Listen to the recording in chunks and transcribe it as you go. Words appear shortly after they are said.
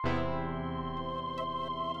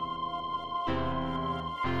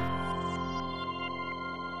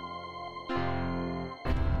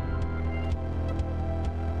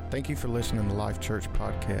Thank you for listening to Life Church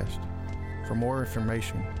Podcast. For more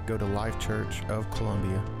information, go to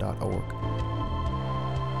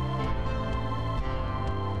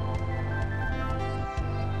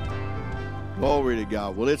lifechurchofcolumbia.org. Glory to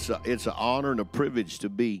God. Well, it's an honor and a privilege to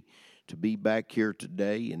be back here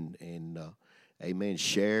today and amen,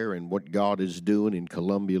 share in what God is doing in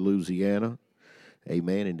Columbia, Louisiana.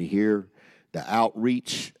 Amen. And to hear the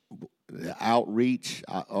outreach,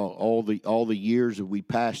 all the years that we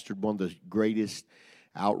pastored. One of the greatest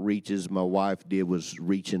outreaches my wife did was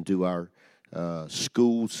reach into our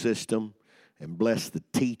school system and bless the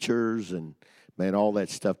teachers, and man, all that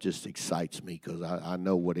stuff just excites me because I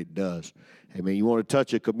know what it does. I mean, you want to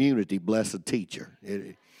touch a community, bless a teacher.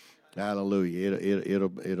 Hallelujah!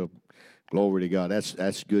 It'll glory to God.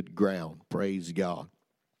 That's good ground. Praise God.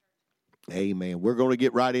 Amen. We're going to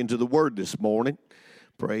get right into the Word this morning.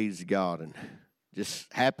 Praise God, and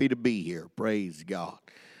just happy to be here. Praise God.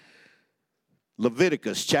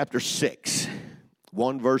 Leviticus chapter 6,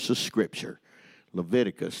 one verse of Scripture.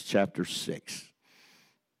 Leviticus chapter 6.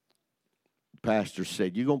 The pastor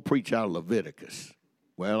said, "You're going to preach out of Leviticus."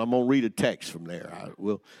 Well, I'm going to read a text from there. I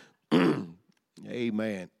will.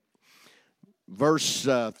 Amen. Verse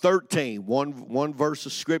 13, one verse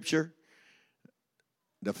of Scripture.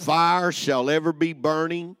 "The fire shall ever be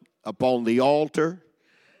burning upon the altar,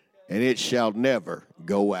 and it shall never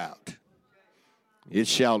go out." It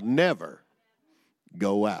shall never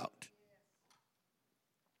go out.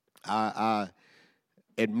 I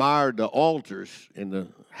admire the altars in the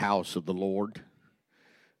house of the Lord,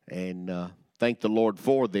 and thank the Lord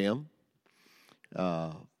for them.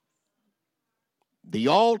 The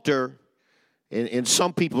altar, in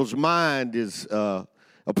some people's mind, is a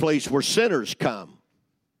place where sinners come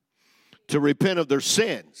to repent of their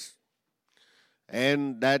sins.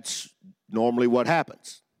 And that's normally what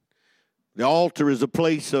happens. The altar is a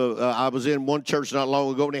place of, I was in one church not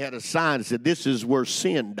long ago, and they had a sign that said, "This is where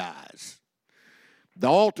sin dies." The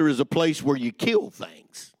altar is a place where you kill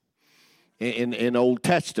things. In Old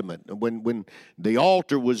Testament, when the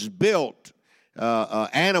altar was built,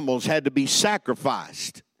 animals had to be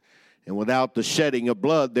sacrificed. And without the shedding of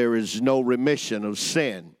blood, there is no remission of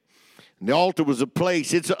sin. And the altar was a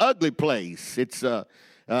place, it's an ugly place. It's a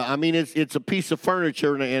piece of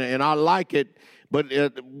furniture, and I like it, but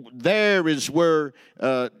there is where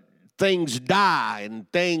things die and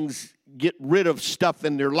things get rid of stuff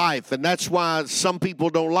in their life. And that's why some people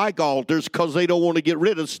don't like altars, because they don't want to get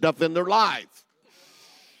rid of stuff in their life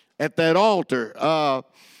at that altar.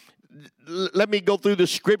 Let me go through the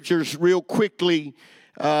scriptures real quickly.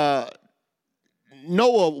 Noah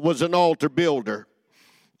was an altar builder.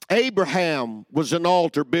 Abraham was an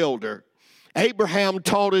altar builder. Abraham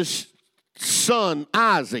taught his son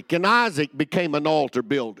Isaac, and Isaac became an altar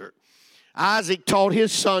builder. Isaac taught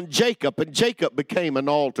his son Jacob, and Jacob became an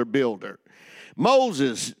altar builder.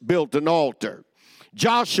 Moses built an altar.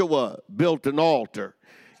 Joshua built an altar.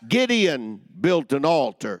 Gideon built an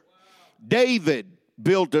altar. David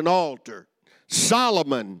built an altar.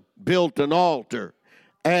 Solomon built an altar.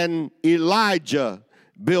 And Elijah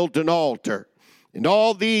built an altar. And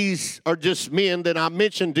all these are just men that I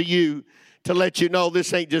mentioned to you to let you know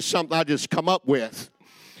this ain't just something I just come up with.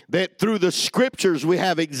 That through the scriptures we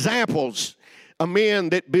have examples of men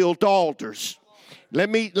that built altars. Let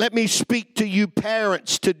me speak to you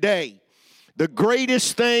parents today. The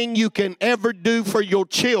greatest thing you can ever do for your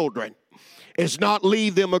children is not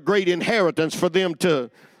leave them a great inheritance for them to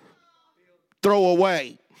throw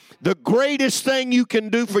away. The greatest thing you can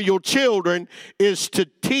do for your children is to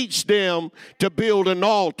teach them to build an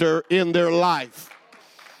altar in their life.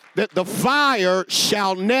 That the fire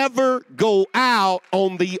shall never go out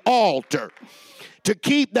on the altar. To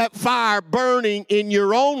keep that fire burning in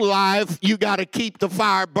your own life, you got to keep the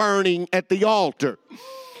fire burning at the altar.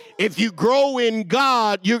 If you grow in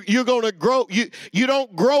God, you're going to grow. You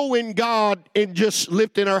don't grow in God in just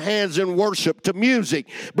lifting our hands in worship to music,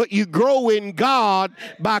 but you grow in God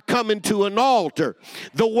by coming to an altar.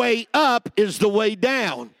 The way up is the way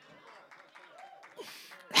down.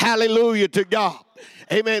 Hallelujah to God.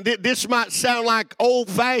 Amen. This might sound like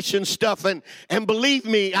old-fashioned stuff, and believe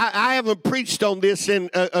me, I haven't preached on this in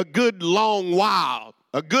a good long while.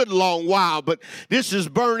 But this is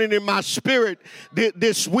burning in my spirit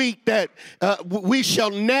this week that we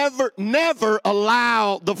shall never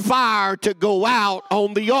allow the fire to go out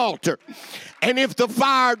on the altar. And if the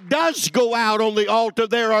fire does go out on the altar,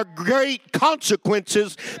 there are great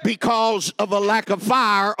consequences because of a lack of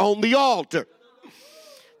fire on the altar.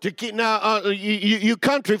 To keep, now, you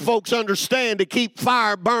country folks understand to keep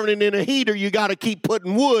fire burning in a heater, you got to keep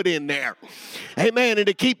putting wood in there. Amen. And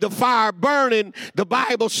to keep the fire burning, the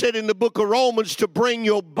Bible said in the book of Romans to bring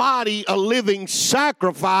your body a living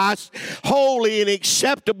sacrifice, holy and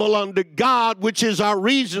acceptable unto God, which is our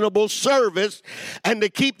reasonable service, and to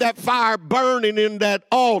keep that fire burning in that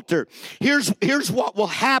altar. Here's what will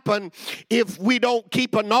happen if we don't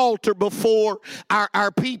keep an altar before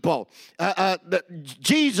our people.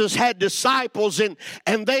 Jesus had disciples,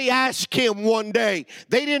 and they asked him one day.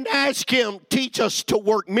 They didn't ask him, teach us to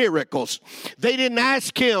work miracles. They didn't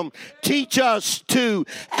ask him, teach us to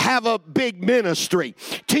have a big ministry.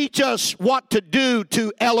 Teach us what to do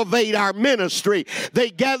to elevate our ministry. They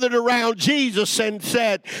gathered around Jesus and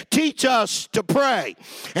said, teach us to pray.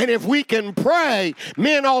 And if we can pray,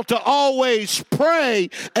 men ought to always pray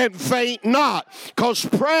and faint not. Because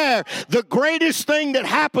prayer, the greatest thing that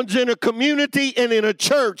happens in a community and in a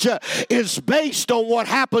church is based on what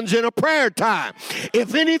happens in a prayer time.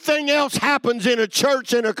 If anything else happens in a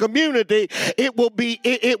church and a community, it will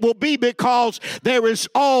be because there is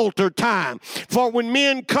altar time. For when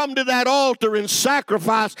men come to that altar and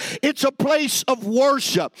sacrifice, it's a place of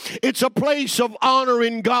worship. It's a place of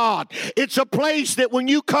honoring God. It's a place that when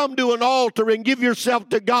you come to an altar and give yourself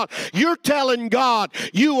to God, you're telling God,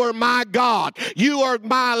 you are my God. You are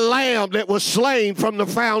my lamb that was slain from the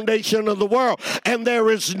foundation of the world, and there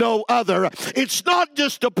is no other. It's not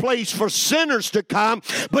just a place for sinners to come,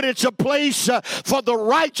 but it's a place for the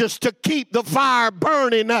righteous to keep the fire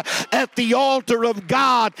burning at the altar of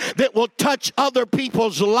God that will touch other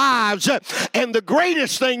people's lives. And the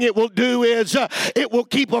greatest thing it will do is it will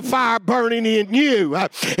keep a fire burning in you.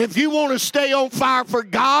 If you want to stay on fire for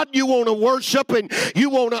God, you want to worship and you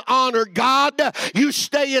want to honor God, you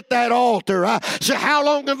stay at that altar. So how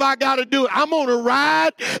long have I got to do it? I'm going to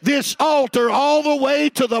ride this altar all the way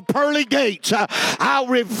to the pearly gates. I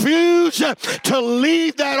refuse to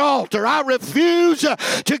leave that altar. I refuse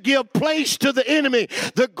to give place to the enemy.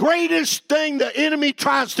 The greatest thing the enemy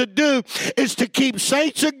tries to do is to keep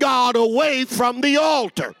saints of God away from the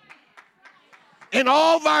altar. In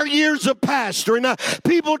all of our years of pastoring,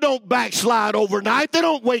 people don't backslide overnight. They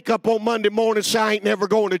don't wake up on Monday morning and say, I ain't never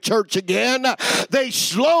going to church again. They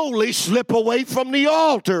slowly slip away from the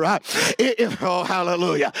altar. Oh,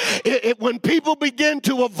 hallelujah. When people begin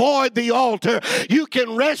to avoid the altar, you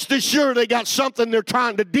can rest assured they got something they're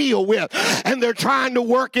trying to deal with, and they're trying to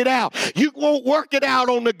work it out. You won't work it out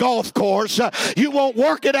on the golf course. You won't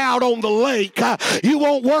work it out on the lake. You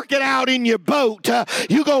won't work it out in your boat.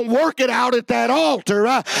 You're going to work it out at that altar.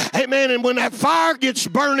 Amen. And when that fire gets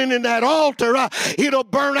burning in that altar, it'll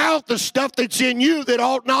burn out the stuff that's in you that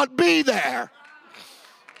ought not be there.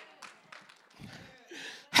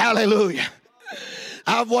 Hallelujah.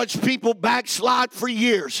 I've watched people backslide for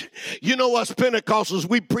years. You know us Pentecostals,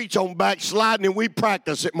 we preach on backsliding and we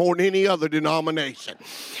practice it more than any other denomination.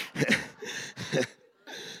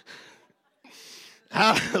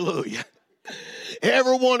 Hallelujah.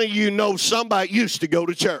 Every one of you know somebody used to go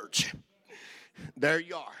to church. There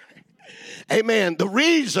you are. Amen. The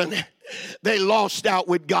reason they lost out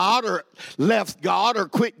with God or left God or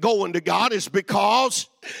quit going to God is because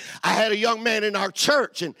I had a young man in our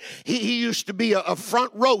church, and he used to be a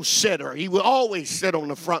front row sitter. He would always sit on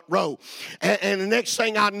the front row. And the next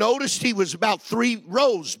thing I noticed, he was about 3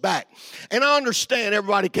 rows back. And I understand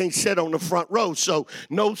everybody can't sit on the front row, so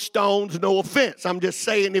no stones, no offense. I'm just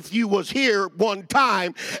saying if you was here one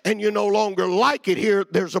time and you no longer like it here,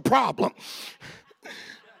 there's a problem.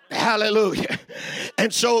 Hallelujah.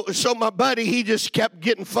 And so my buddy, he just kept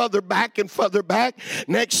getting further back and further back.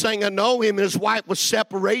 Next thing I know, him and his wife was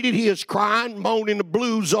separated. He is crying, moaning the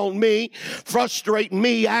blues on me, frustrating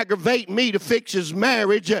me, aggravating me to fix his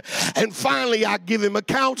marriage. And finally, I give him a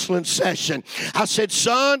counseling session. I said,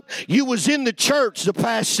 son, you was in the church the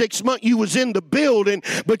past 6 months. You was in the building,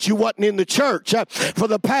 but you wasn't in the church. For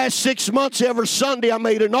the past 6 months, every Sunday, I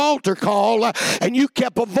made an altar call, and you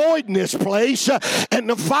kept avoiding this place. And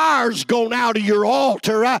the fire's gone out of your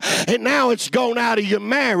altar, and now it's gone out of your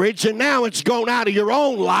marriage, and now it's gone out of your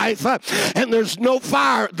own life, and there's no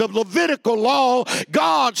fire. The Levitical law,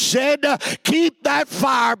 God said, keep that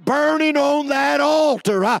fire burning on that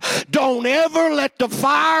altar. Don't ever let the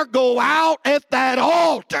fire go out at that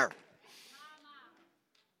altar.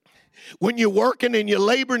 when you're working and you're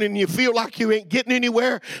laboring and you feel like you ain't getting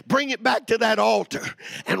anywhere, bring it back to that altar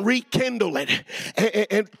and rekindle it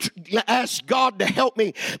and ask God to help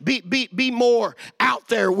me be more out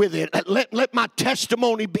there with it. Let my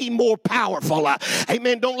testimony be more powerful.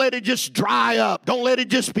 Amen. Don't let it just dry up. Don't let it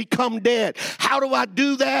just become dead. How do I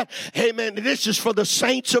do that? Amen. This is for the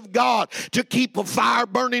saints of God to keep a fire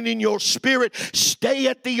burning in your spirit. Stay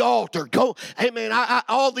at the altar. Go. Amen.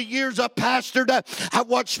 All the years I pastored, I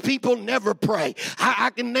watched people never pray.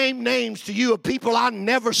 I can name names to you of people I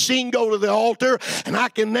never seen go to the altar, and I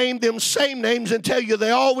can name them same names and tell you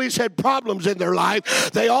they always had problems in their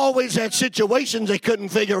life. They always had situations they couldn't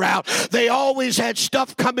figure out. They always had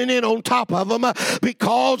stuff coming in on top of them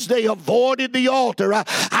because they avoided the altar.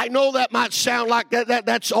 I know that might sound like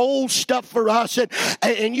that's old stuff for us,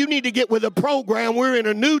 and you need to get with the program. We're in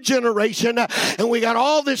a new generation, and we got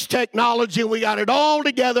all this technology, and we got it all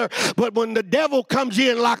together, but when the devil comes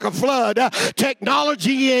in like a flood,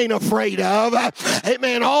 technology he ain't afraid of.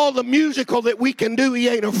 Amen. All the musical that we can do, he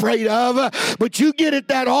ain't afraid of. But you get at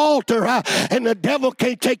that altar, and the devil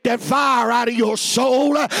can't take that fire out of your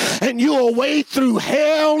soul, and you'll wade through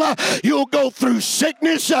hell. You'll go through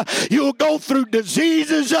sickness. You'll go through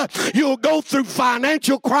diseases. You'll go through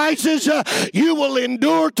financial crisis. You will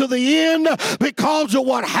endure to the end because of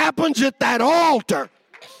what happens at that altar.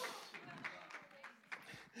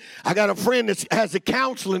 I got a friend that has a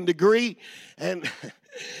counseling degree, and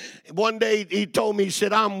one day he told me, he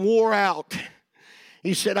said, I'm wore out.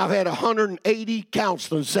 He said, I've had 180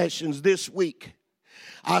 counseling sessions this week.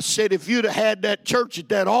 I said, if you'd have had that church at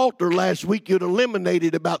that altar last week, you'd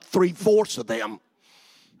eliminated about 3/4 of them.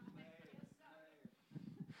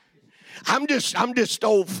 I'm just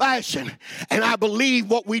old-fashioned, and I believe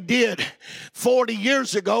what we did 40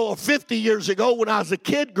 years ago or 50 years ago when I was a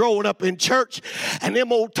kid growing up in church, and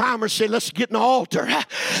them old-timers said, let's get in the altar,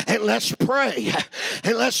 and let's pray,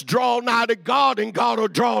 and let's draw nigh to God, and God will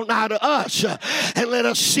draw nigh to us, and let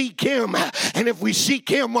us seek Him. And if we seek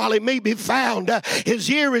Him while He may be found,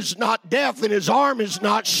 His ear is not deaf, and His arm is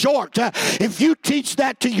not short. If you teach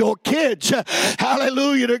that to your kids,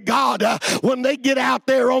 hallelujah to God, when they get out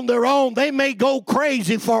there on their own, they may go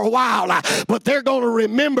crazy for a while, but they're going to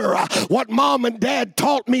remember what mom and dad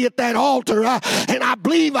taught me at that altar, and I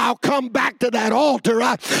believe I'll come back to that altar,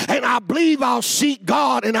 and I believe I'll seek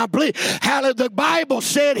God, and I believe the Bible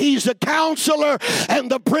said He's the counselor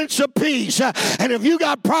and the Prince of Peace. And if you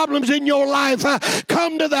got problems in your life,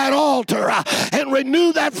 come to that altar and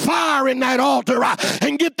renew that fire in that altar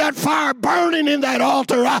and get that fire burning in that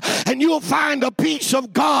altar, and you'll find a peace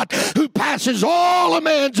of God who passes all a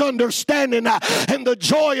man's understanding, and the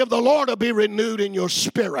joy of the Lord will be renewed in your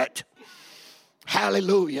spirit.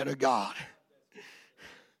 Hallelujah to God.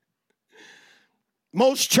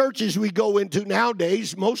 Most churches we go into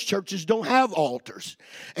nowadays, most churches don't have altars.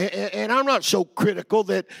 And I'm not so critical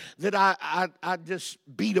that I just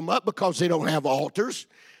beat them up because they don't have altars,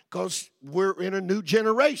 because we're in a new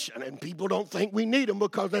generation, and people don't think we need them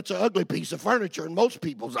because that's an ugly piece of furniture in most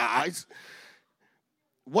people's eyes.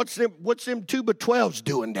 What's them 2x12s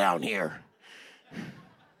doing down here?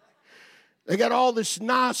 They got all this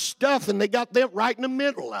nice stuff, and they got them right in the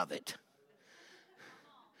middle of it.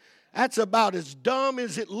 That's about as dumb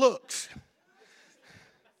as it looks.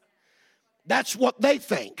 That's what they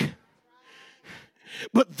think.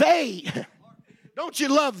 But don't you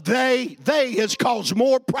love they? They has caused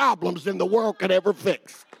more problems than the world could ever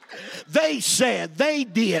fix. They said, they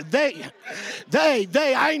did, they,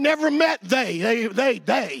 I ain't never met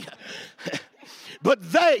they. But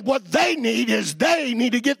what they need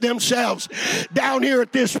to get themselves down here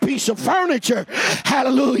at this piece of furniture,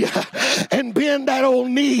 hallelujah, and bend that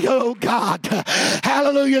old knee, oh God,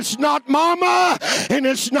 hallelujah. It's not mama and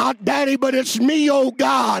it's not daddy, but it's me, oh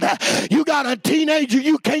God. You got a teenager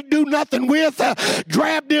you can't do nothing with,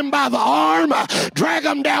 grab them by the arm, drag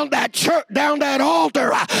them down that church, down that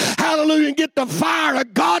altar, hallelujah, and get the fire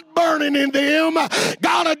of God burning in them.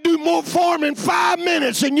 God will do more for them in 5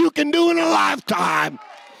 minutes than you can do in a lifetime.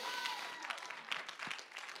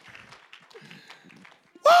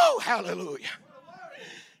 Woo, hallelujah.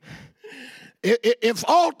 If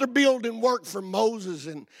altar building worked for Moses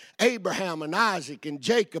and Abraham and Isaac and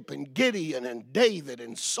Jacob and Gideon and David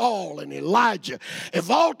and Saul and Elijah,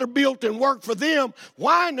 if altar building worked for them,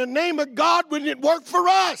 why in the name of God wouldn't it work for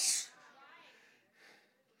us?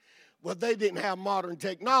 Well, they didn't have modern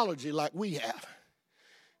technology like we have.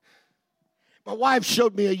 My wife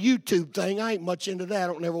showed me a YouTube thing. I ain't much into that. I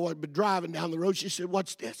don't never want to be driving down the road. She said,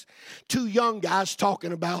 what's this? 2 young guys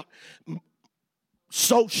talking about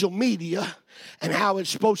social media and how it's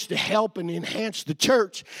supposed to help and enhance the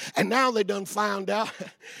church. And now they done found out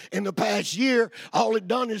in the past year, all it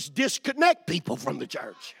done is disconnect people from the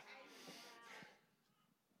church.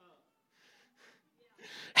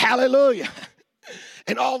 Hallelujah.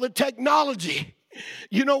 And all the technology.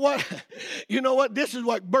 You know what? This is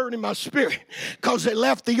what burned in my spirit, because they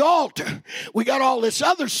left the altar. We got all this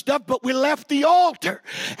other stuff, but we left the altar.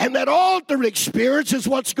 And that altar experience is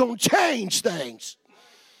what's going to change things.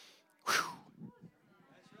 Whew.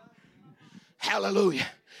 Hallelujah.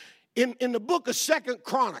 In the book of 2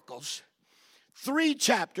 Chronicles, 3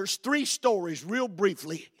 chapters, 3 stories, real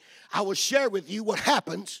briefly, I will share with you what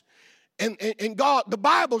happens. And God, the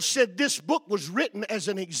Bible said this book was written as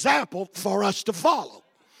an example for us to follow.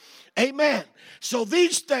 Amen. So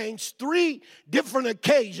these things, 3 different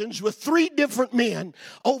occasions with 3 different men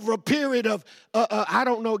over a period of, I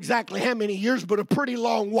don't know exactly how many years, but a pretty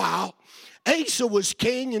long while. Asa was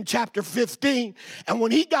king in chapter 15, and when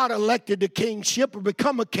he got elected to kingship or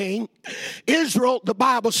become a king, Israel, the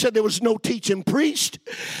Bible said there was no teaching priest,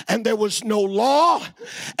 and there was no law,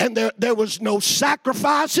 and there was no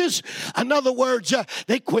sacrifices. In other words,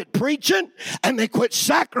 they quit preaching, and they quit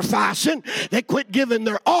sacrificing, they quit giving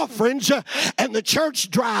their offerings, and the church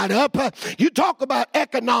dried up. You talk about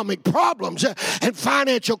economic problems and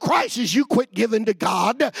financial crisis, you quit giving to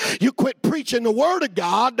God, you quit preaching the word of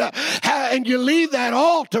God, and you leave that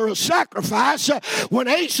altar of sacrifice. When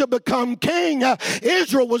Asa became king,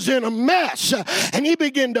 Israel was in a mess, and he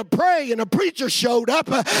began to pray, and a preacher showed up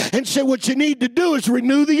and said, what you need to do is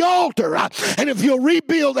renew the altar, and if you'll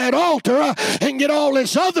rebuild that altar and get all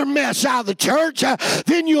this other mess out of the church,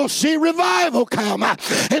 then you'll see revival come.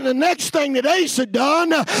 And the next thing that Asa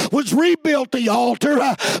done was rebuild the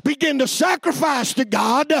altar, begin to sacrifice to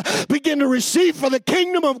God, begin to receive for the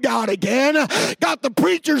kingdom of God again, got the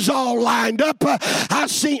preachers all lined up.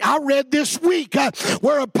 I read this week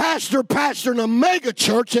where a pastor in a mega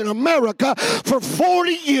church in America for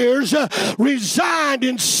 40 years resigned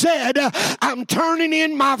and said, I'm turning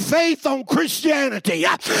in my faith on Christianity.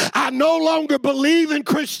 I no longer believe in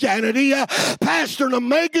Christianity. Pastor in a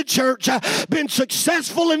mega church, been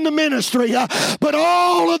successful in the ministry, but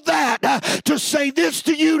all of that to say this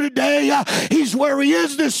to you today, he's where he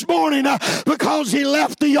is this morning because he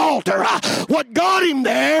left the altar. What got him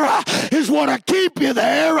there is what'll keep you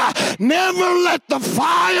there. Never let the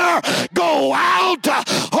fire go out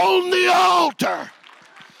on the altar.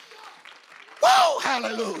 Whoa,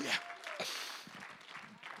 hallelujah.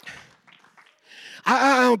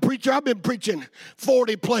 I'm a preacher. I've been preaching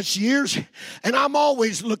 40 plus years, and I'm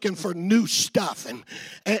always looking for new stuff.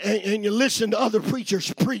 And you listen to other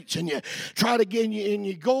preachers preach, and you try to get, and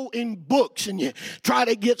you go in books, and you try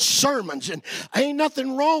to get sermons, and ain't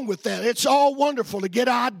nothing wrong with that. It's all wonderful to get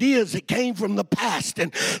ideas that came from the past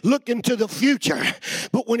and look into the future.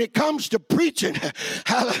 But when it comes to preaching,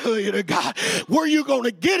 hallelujah to God, where you going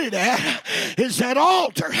to get it at is that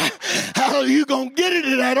altar. Hallelujah, you going to get it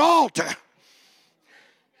at that altar.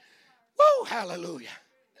 Woo, hallelujah.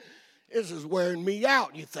 This is wearing me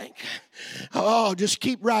out, you think. Oh, just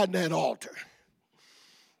keep riding that altar.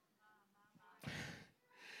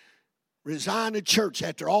 Resign the church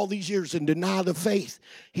after all these years and deny the faith.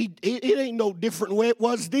 It ain't no different the way it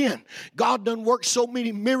was then. God done worked so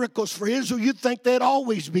many miracles for Israel, you'd think they'd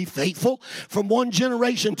always be faithful from one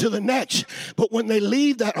generation to the next. But when they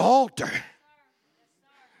leave that altar,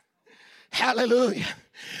 hallelujah,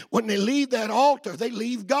 when they leave that altar, they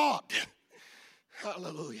leave God.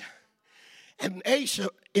 Hallelujah. And Asa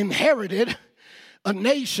inherited a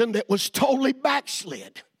nation that was totally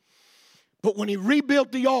backslid. But when he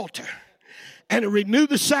rebuilt the altar and he renewed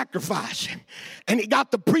the sacrifice and he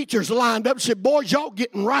got the preachers lined up and said, boys, y'all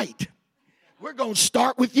getting right. We're going to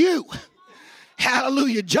start with you.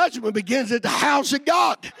 Hallelujah. Judgment begins at the house of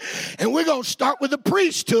God. And we're going to start with the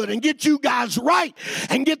priesthood and get you guys right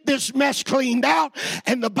and get this mess cleaned out.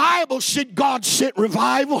 And the Bible said God sent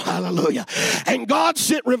revival. Hallelujah. And God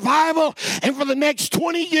sent revival. And for the next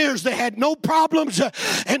 20 years, they had no problems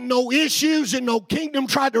and no issues, and no kingdom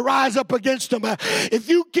tried to rise up against them. If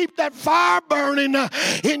you keep that fire burning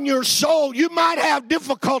in your soul, you might have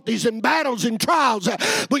difficulties and battles and trials,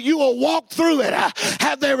 but you will walk through it.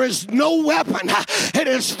 There is no weapon it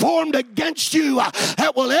is formed against you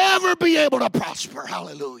that will ever be able to prosper.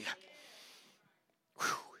 Hallelujah.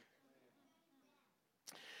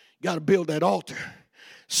 Got to build that altar.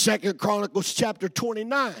 2 Chronicles chapter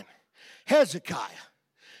 29. Hezekiah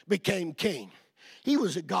became king. He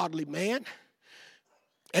was a godly man.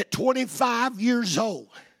 At 25 years old,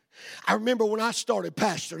 I remember when I started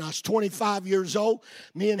pastoring, I was 25 years old.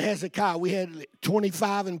 Me and Hezekiah, we had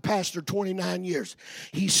 25 and pastored 29 years.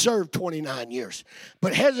 He served 29 years.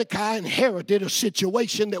 But Hezekiah inherited a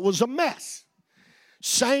situation that was a mess.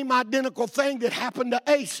 Same identical thing that happened to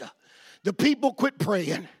Asa. The people quit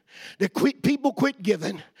praying. The people quit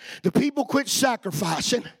giving. The people quit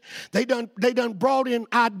sacrificing. They done brought in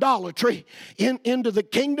idolatry into the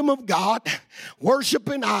kingdom of God,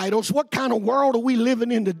 worshiping idols. What kind of world are we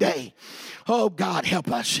living in today? Oh, God,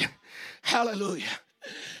 help us. Hallelujah.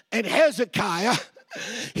 And Hezekiah,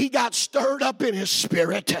 he got stirred up in his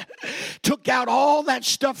spirit, took out all that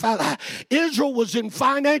stuff out. Israel was in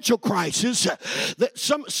financial crisis. That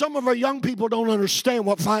some of our young people don't understand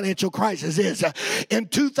what financial crisis is. In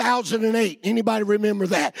 2008, anybody remember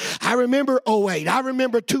that? I remember 2008. I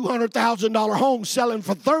remember $200,000 homes selling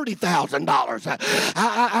for $30,000.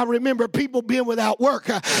 I remember people being without work.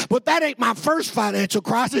 But that ain't my first financial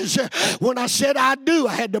crisis. When I said I do,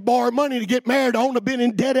 I had to borrow money to get married. I've been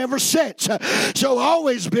in debt ever since. So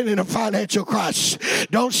always been in a financial crisis.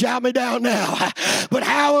 Don't shout me down now. But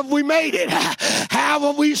how have we made it? How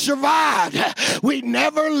have we survived? We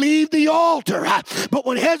never leave the altar. But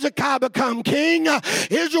when Hezekiah became king,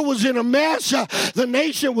 Israel was in a mess. The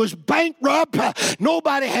nation was bankrupt.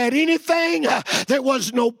 Nobody had anything. There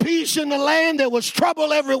was no peace in the land. There was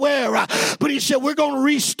trouble everywhere. But he said, we're going to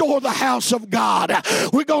restore the house of God.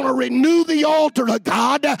 We're going to renew the altar of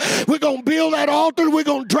God. We're going to build that altar. We're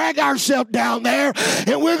going to drag ourselves down there.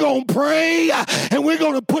 And we're going to pray, and we're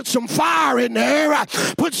going to put some fire in there,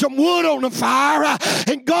 put some wood on the fire,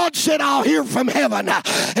 and God said, I'll hear from heaven.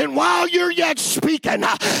 And while you're yet speaking,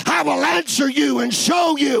 I will answer you and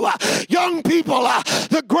show you. Young people,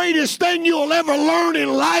 the greatest thing you'll ever learn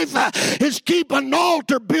in life is keep an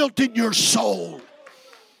altar built in your soul.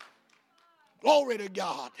 Glory to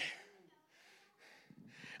God.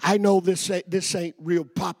 I know this ain't real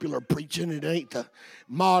popular preaching. It ain't the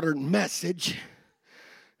modern message.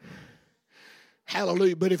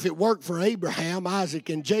 Hallelujah. But if it worked for Abraham, Isaac,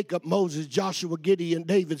 and Jacob, Moses, Joshua, Gideon,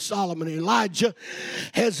 David, Solomon, Elijah,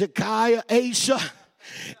 Hezekiah, Asa,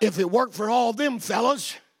 if it worked for all them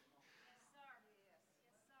fellas,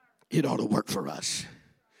 it ought to work for us.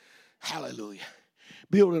 Hallelujah.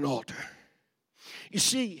 Build an altar. You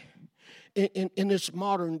see, in this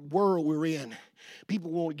modern world we're in,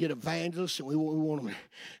 people want to get evangelists, and we want them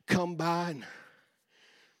to come by. And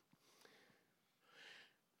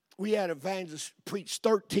we had evangelists preach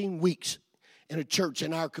 13 weeks in a church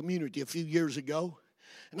in our community a few years ago.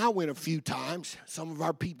 And I went a few times. Some of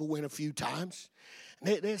our people went a few times.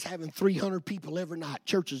 And they're having 300 people every night.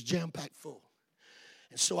 Church is jam-packed full.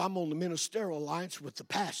 And so I'm on the ministerial alliance with the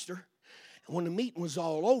pastor. And when the meeting was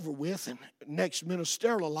all over with, and next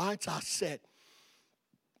ministerial alliance, I said,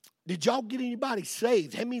 did y'all get anybody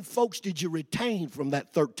saved? How many folks did you retain from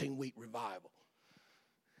that 13-week revival?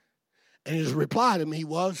 And his reply to me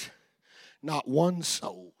was, not one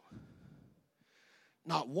soul.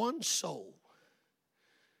 Not one soul.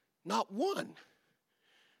 Not one.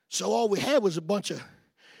 So all we had was a bunch of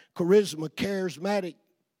charismatic,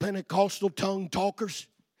 Pentecostal tongue talkers,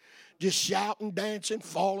 just shouting, dancing,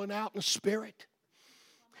 falling out in the spirit.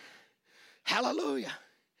 Hallelujah.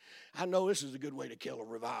 I know this is a good way to kill a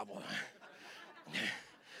revival.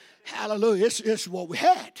 Hallelujah. This is what we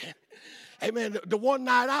had. Amen. The one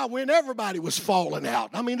night I went, everybody was falling out.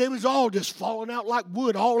 I mean, they was all just falling out like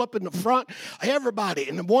wood, all up in the front. Everybody.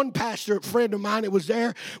 And the one pastor, a friend of mine that was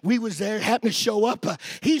there, we was there, happened to show up.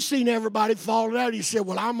 He seen everybody falling out. He said,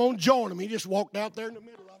 well, I'm going to join them. He just walked out there in the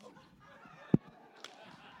middle of them.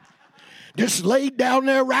 Just laid down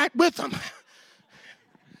there right with them.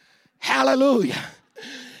 Hallelujah.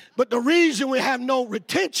 But the reason we have no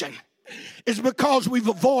retention is because we've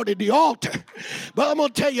avoided the altar. But I'm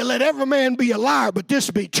going to tell you, let every man be a liar, but this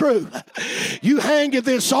be true. You hang at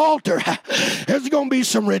this altar, there's going to be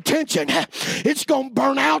some retention. It's going to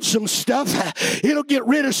burn out some stuff. It'll get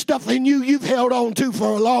rid of stuff in you you've held on to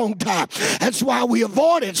for a long time. That's why we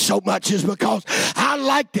avoid it so much, is because I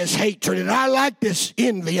like this hatred, and I like this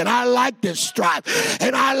envy, and I like this strife,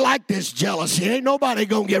 and I like this jealousy. Ain't nobody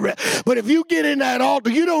going to get rid. But if you get in that altar,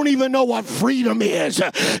 you don't even know what freedom is.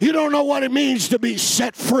 You don't know what it means to be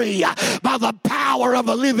set free by the power of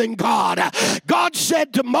a living God. God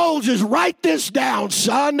said to Moses, write this down,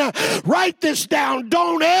 son. Write this down.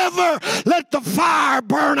 Don't ever let the fire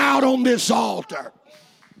burn out on this altar.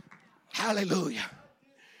 Hallelujah.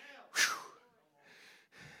 Whew.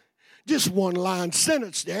 Just one line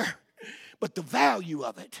sentence there, but the value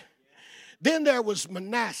of it. Then there was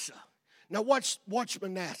Manasseh. Now watch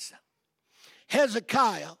Manasseh.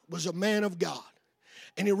 Hezekiah was a man of God.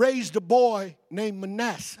 And he raised a boy named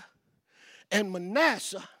Manasseh. And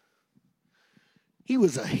Manasseh, he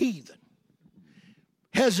was a heathen.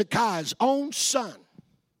 Hezekiah's own son,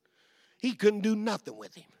 he couldn't do nothing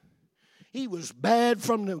with him. He was bad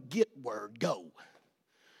from the get word go.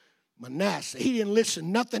 Manasseh, he didn't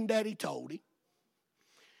listen nothing Daddy told him.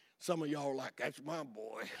 Some of y'all are like, that's my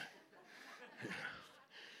boy.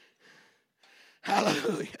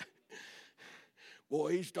 Hallelujah.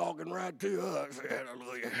 Boy, he's talking right to us.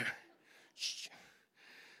 Hallelujah.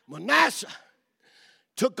 Manasseh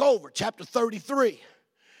took over, chapter 33,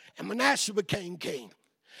 and Manasseh became king.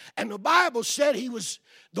 And the Bible said he was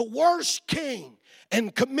the worst king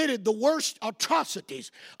and committed the worst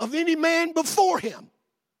atrocities of any man before him.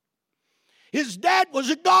 His dad was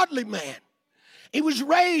a godly man. He was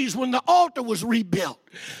raised when the altar was rebuilt,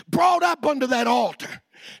 brought up under that altar,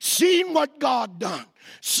 seen what God done,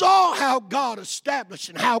 saw how God established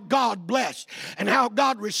and how God blessed and how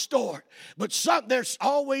God restored. But there's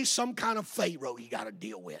always some kind of Pharaoh you got to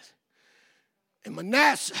deal with. And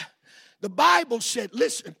Manasseh, the Bible said,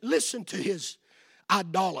 listen to his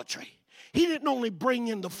idolatry. He didn't only bring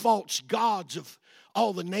in the false gods of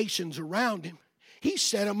all the nations around him. He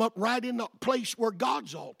set them up right in the place where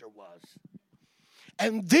God's altar was.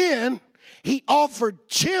 And then he offered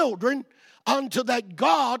children unto that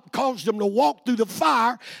God, caused them to walk through the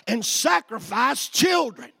fire and sacrifice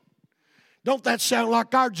children. Don't that sound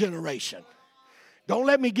like our generation? Don't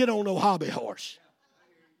let me get on no hobby horse.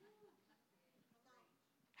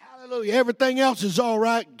 Hallelujah. Everything else is all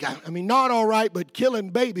right. I mean, not all right, but killing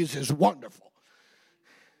babies is wonderful.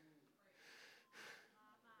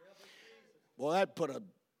 Well, that put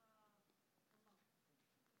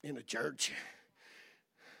in a church.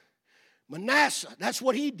 Manasseh, that's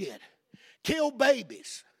what he did. Killed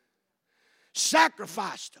babies.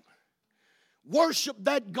 Sacrificed them. Worshiped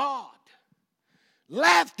that God.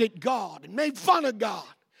 Laughed at God and made fun of God.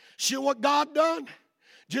 See what God done?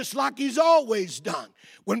 Just like he's always done.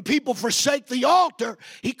 When people forsake the altar,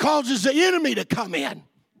 he causes the enemy to come in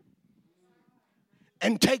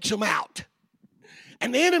and takes them out.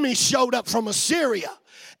 And the enemy showed up from Assyria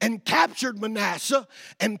and captured Manasseh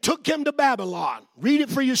and took him to Babylon. Read it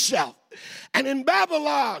for yourself. And in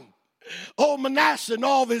Babylon, Manasseh and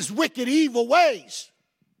all of his wicked, evil ways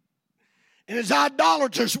and his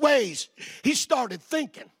idolatrous ways, he started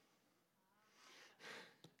thinking,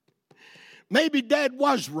 maybe Dad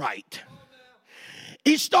was right.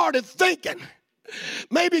 He started thinking,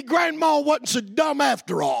 maybe Grandma wasn't so dumb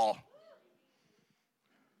after all.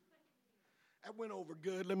 That went over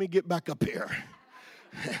good. Let me get back up here.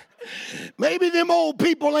 Maybe them old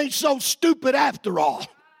people ain't so stupid after all.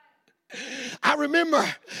 I remember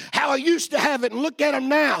how I used to have it, and look at them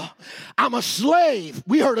now. I'm a slave.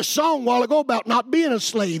 We heard a song a while ago about not being a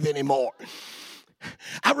slave anymore.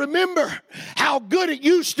 I remember how good it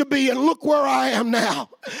used to be, and look where I am now.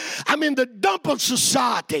 I'm in the dump of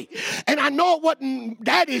society, and I know it wasn't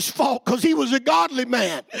Daddy's fault because he was a godly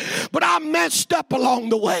man, but I messed up along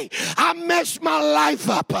the way. I messed my life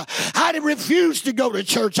up. I refused to go to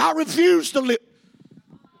church. I refused to live.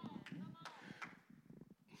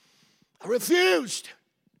 I refused.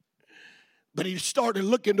 But he started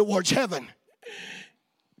looking towards heaven,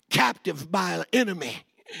 captive by an enemy.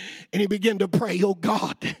 And he began to pray, oh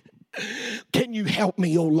God, can you help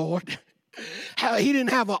me, oh Lord? How he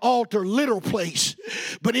didn't have an altar, literal place,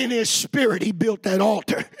 but in his spirit he built that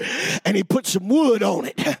altar and he put some wood on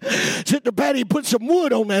it. Sister Patty, he put some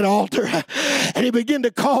wood on that altar and he began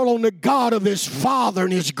to call on the God of his father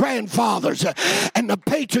and his grandfathers and the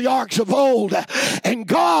patriarchs of old. And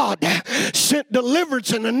God sent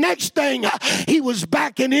deliverance, and the next thing he was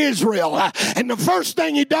back in Israel. And the first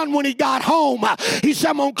thing he done when he got home, he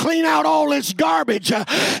said, I'm going to clean out all this garbage and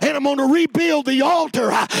I'm going to rebuild the altar,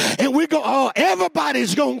 and we're going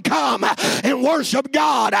everybody's going to come and worship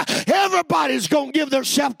God. Everybody's going to give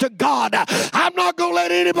themselves to God. I'm not going to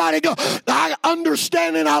let anybody go. I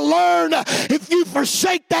understand and I learn, if you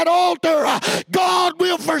forsake that altar, God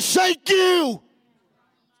will forsake you.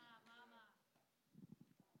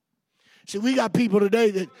 See, we got people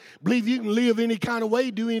today that believe you can live any kind of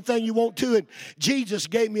way, do anything you want to, and Jesus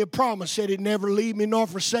gave me a promise, said he'd never leave me nor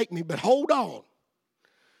forsake me. But hold on.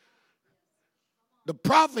 The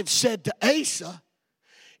prophet said to Asa,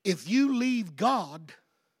 if you leave God,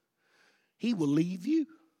 he will leave you.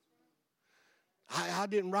 I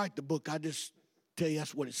didn't write the book. I just tell you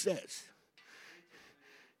that's what it says.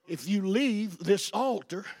 If you leave this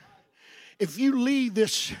altar, if you leave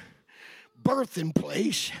this birthing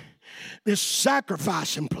place, this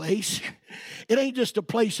sacrificing place, it ain't just a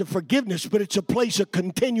place of forgiveness, but it's a place of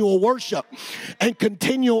continual worship and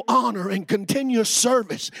continual honor and continuous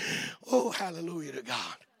service. Oh, hallelujah to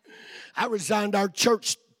God. I resigned our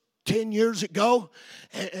church 10 years ago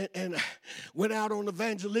and went out on the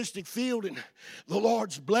evangelistic field, and the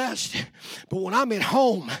Lord's blessed. But when I'm at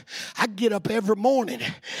home, I get up every morning,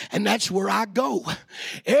 and that's where I go.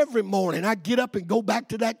 Every morning, I get up and go back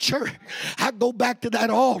to that church. I go back to that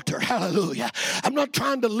altar. Hallelujah. I'm not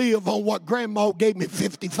trying to live on what Grandma gave me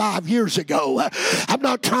 55 years ago. I'm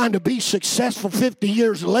not trying to be successful 50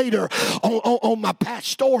 years later on my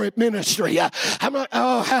pastoral ministry. I'm not,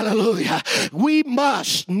 oh, hallelujah. We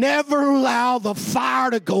must never allow the fire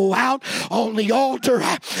to go out on the altar.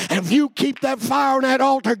 And if you keep that fire on that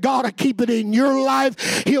altar, God will keep it in your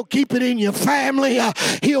life. He'll keep it in your family.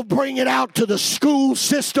 He'll bring it out to the school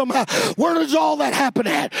system. Where does all that happen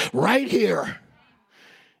at? Right here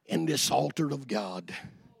in this altar of God.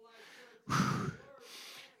 Whew.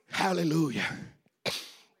 Hallelujah.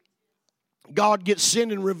 God gets sin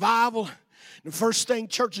and revival. The first thing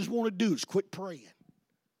churches want to do is quit praying.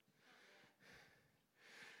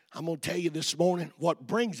 I'm going to tell you this morning, what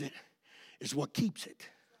brings it is what keeps it.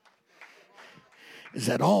 Is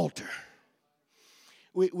that altar.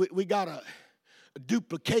 We got a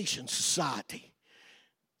duplication society.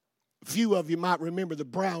 A few of you might remember the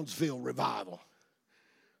Brownsville revival.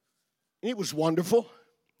 It was wonderful.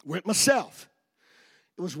 Went myself.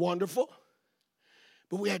 It was wonderful.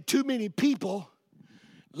 But we had too many people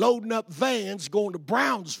loading up vans going to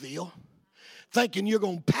Brownsville, thinking you're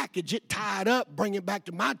going to package it, tie it up, bring it back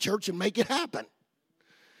to my church and make it happen.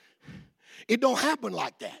 It don't happen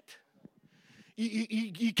like that.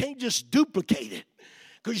 You can't just duplicate it,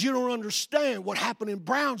 because you don't understand what happened in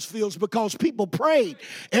Brownsville is because people prayed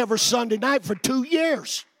every Sunday night for 2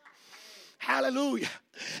 years. Hallelujah.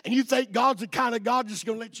 And you think God's the kind of God that's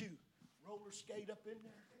going to let you roller skate up in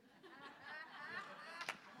there?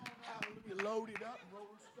 Hallelujah. Load it up and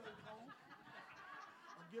roller skate home.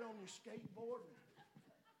 Get on your skateboard.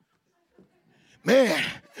 Man,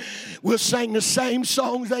 we'll sing the same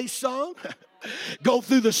songs they sung, go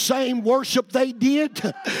through the same worship they did,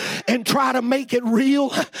 and try to make it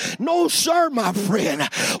real. No, sir, my friend.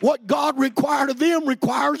 What God required of them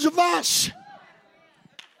requires of us.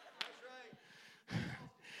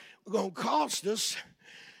 It's going to cost us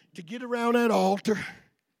to get around that altar.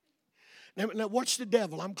 Now watch the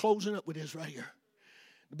devil. I'm closing up with this right here.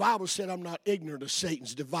 The Bible said I'm not ignorant of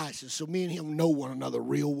Satan's devices, so me and him know one another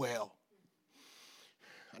real well.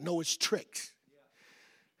 I know his tricks.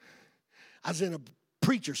 I was in a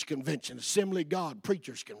preacher's convention, Assembly of God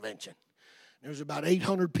preacher's convention. There was about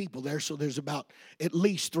 800 people there, so there's about at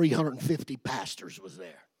least 350 pastors was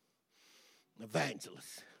there,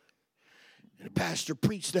 evangelists. And the pastor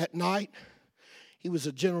preached that night. He was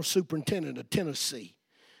a general superintendent of Tennessee.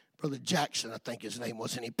 Brother Jackson, I think his name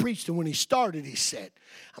was, and he preached, and when he started, he said,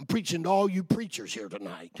 I'm preaching to all you preachers here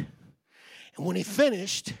tonight. And when he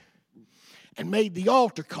finished and made the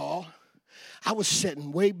altar call, I was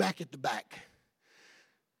sitting way back at the back.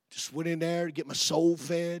 Just went in there to get my soul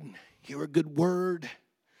fed and hear a good word.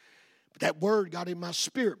 But that word got in my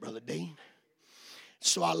spirit, Brother Dean.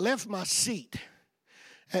 So I left my seat.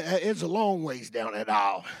 It's a long ways down that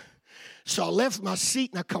aisle. So I left my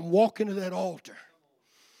seat and I come walking to that altar.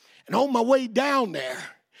 And on my way down there,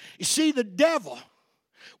 you see, the devil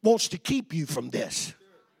wants to keep you from this.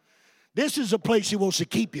 This is a place he wants to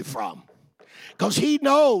keep you from. Because he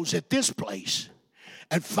knows at this place,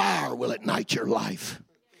 that fire will ignite your life.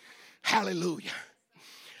 Hallelujah.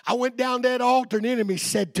 I went down that altar, and the enemy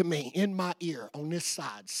said to me in my ear on this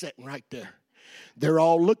side, sitting right there, they're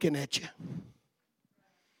all looking at you.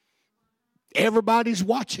 Everybody's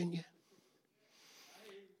watching you.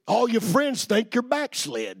 All your friends think you're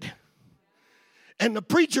backslid. And the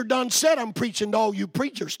preacher done said, I'm preaching to all you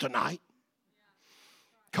preachers tonight.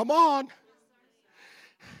 Come on.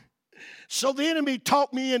 So the enemy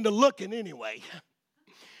talked me into looking anyway.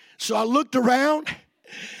 So I looked around,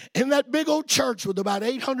 in that big old church with about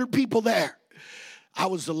 800 people there, I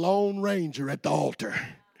was the Lone Ranger at the altar.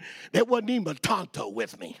 There wasn't even a Tonto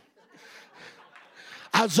with me.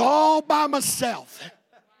 I was all by myself.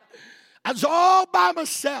 I was all by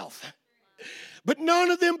myself. But none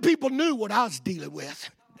of them people knew what I was dealing with.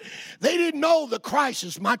 They didn't know the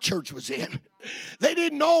crisis my church was in. They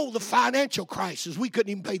didn't know the financial crisis. We couldn't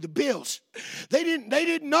even pay the bills. They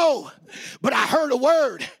didn't know. But I heard a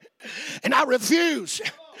word, and I refused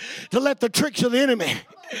to let the tricks of the enemy,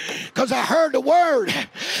 because I heard the word.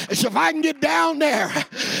 And so if I can get down there,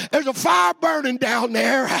 there's a fire burning down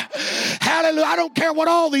there. Hallelujah. I don't care what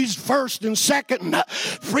all these first and second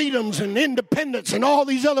freedoms and independence and all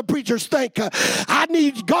these other preachers think. I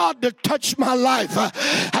need God to touch my life.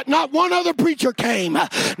 Not one other preacher came.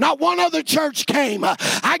 Not one other church came.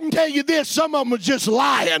 I can tell you this, some of them was just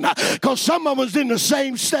lying because some of them was in the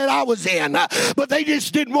same state I was in. But they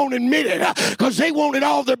just didn't want to admit it because they wanted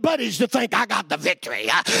all their buddies to think I got the victory.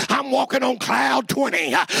 I'm walking on cloud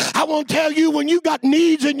 20. I want to tell you, when you got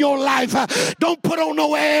needs in your life, don't put on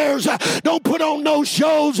no airs. Don't put on no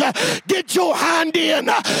shows. Get your hind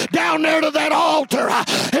end down there to that altar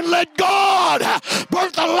and let God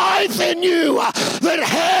birth a life in you that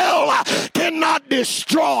hell cannot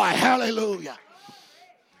destroy. Hallelujah.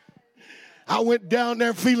 I went down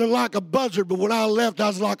there feeling like a buzzard, but when I left, I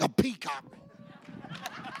was like a peacock.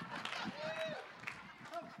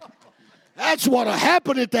 That's what'll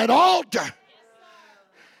happen at that altar.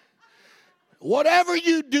 Whatever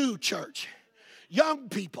you do, church, young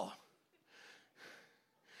people,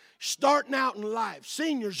 starting out in life,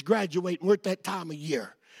 seniors graduating, we're at that time of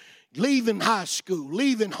year, leaving high school,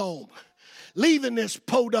 leaving home, leaving this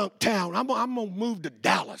podunk town. I'm going to move to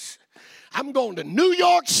Dallas. I'm going to New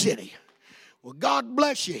York City. Well, God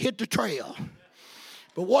bless you. Hit the trail.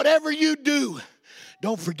 But whatever you do,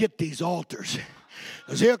 don't forget these altars,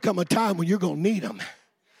 because there'll come a time when you're going to need them.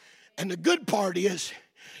 And the good part is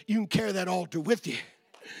you can carry that altar with you.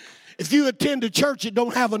 If you attend a church that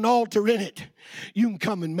don't have an altar in it, you can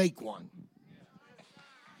come and make one.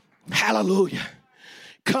 Hallelujah.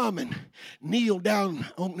 Come and kneel down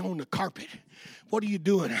on the carpet. What are you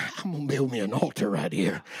doing? I'm going to build me an altar right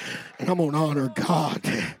here, and I'm going to honor God.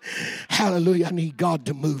 Hallelujah. I need God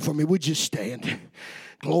to move for me. Would you stand?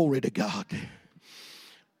 Glory to God.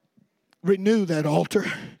 Renew that altar.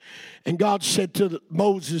 And God said to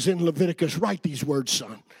Moses in Leviticus, write these words,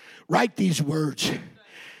 son. Write these words.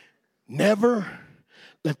 Never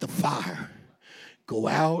let the fire go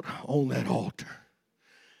out on that altar.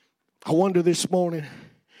 I wonder this morning,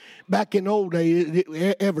 back in old days,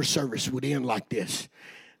 every service would end like this.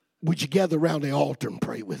 Would you gather around the altar and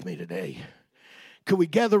pray with me today? Could we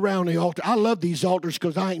gather around the altar? I love these altars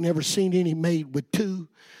because I ain't never seen any made with two.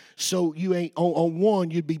 So you ain't on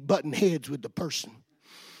one, you'd be butting heads with the person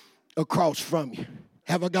across from you.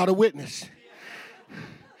 Have I got a witness?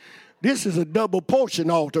 This is a double portion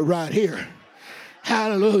altar right here.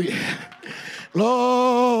 Hallelujah.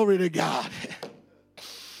 Glory to God.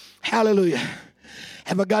 Hallelujah.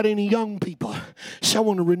 Have I got any young people? So I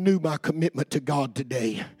want to renew my commitment to God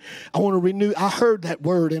today. I want to renew. I heard that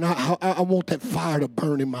word, and I want that fire to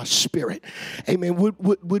burn in my spirit. Amen.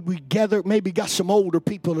 Would we gather? Maybe got some older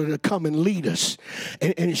people that will come and lead us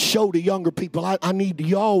and show the younger people. I need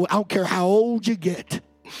y'all. I don't care how old you get.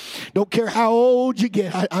 Don't care how old you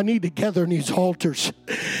get. I need to gather in these altars.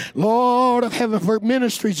 Lord of heaven, for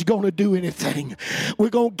ministry's going to do anything, we're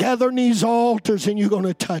going to gather in these altars and you're going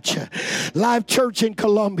to touch Life Church in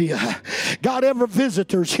Columbia. God, ever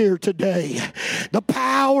visitors here today, the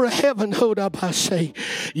power of heaven, I say,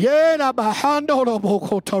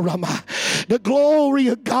 the glory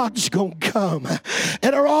of God's going to come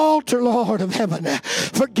at our altar, Lord of heaven.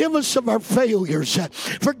 Forgive us of our failures.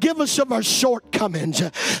 Forgive us of our shortcomings.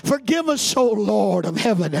 Forgive us, O Lord of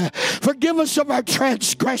heaven. Forgive us of our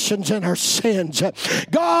transgressions and our sins.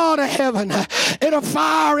 God of heaven, let a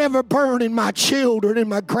fire ever burn in my children and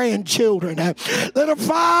my grandchildren. Let a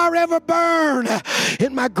fire ever burn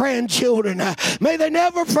in my grandchildren. May they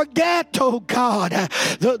never forget, oh God,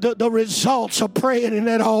 the results of praying in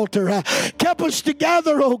that altar. Kept us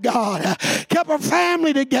together, oh God. Kept our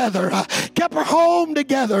family together. Kept our home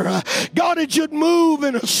together. God, it should move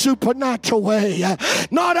in a supernatural way.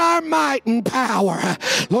 Not our might and power.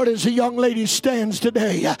 Lord, as a young lady stands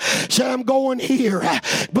today, said, I'm going here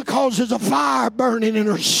because there's a fire burning in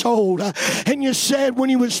her soul. And you said when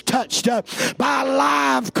he was touched by a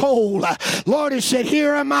live coal, Lord, he said,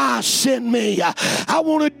 here am I, send me. I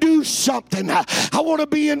want to do something. I want to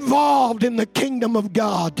be involved in the kingdom of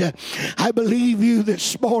God. I believe you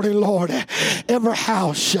this morning, Lord. Every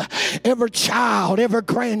house, every child, every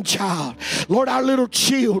grandchild, Lord, our little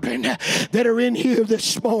children that are in here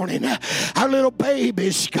this morning, our little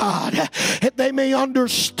babies, God, that they may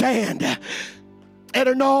understand at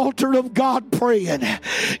an altar of God praying,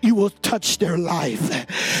 you will touch their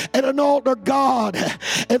life. At an altar, God,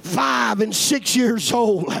 at 5 and 6 years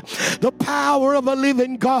old, the power of a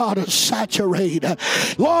living God is saturated.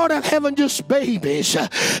 Lord of heaven, just babies,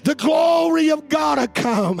 the glory of God will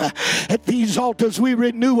come. At these altars, we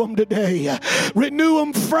renew them today. Renew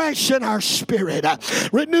them fresh in our spirit.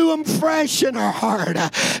 Renew them fresh in our heart.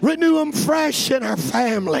 Renew them fresh in our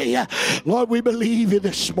family. Lord, we believe you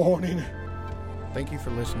this morning. Thank you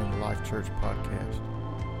for listening to Life Church Podcast.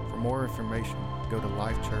 For more information, go to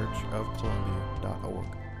lifechurchofcolumbia.org.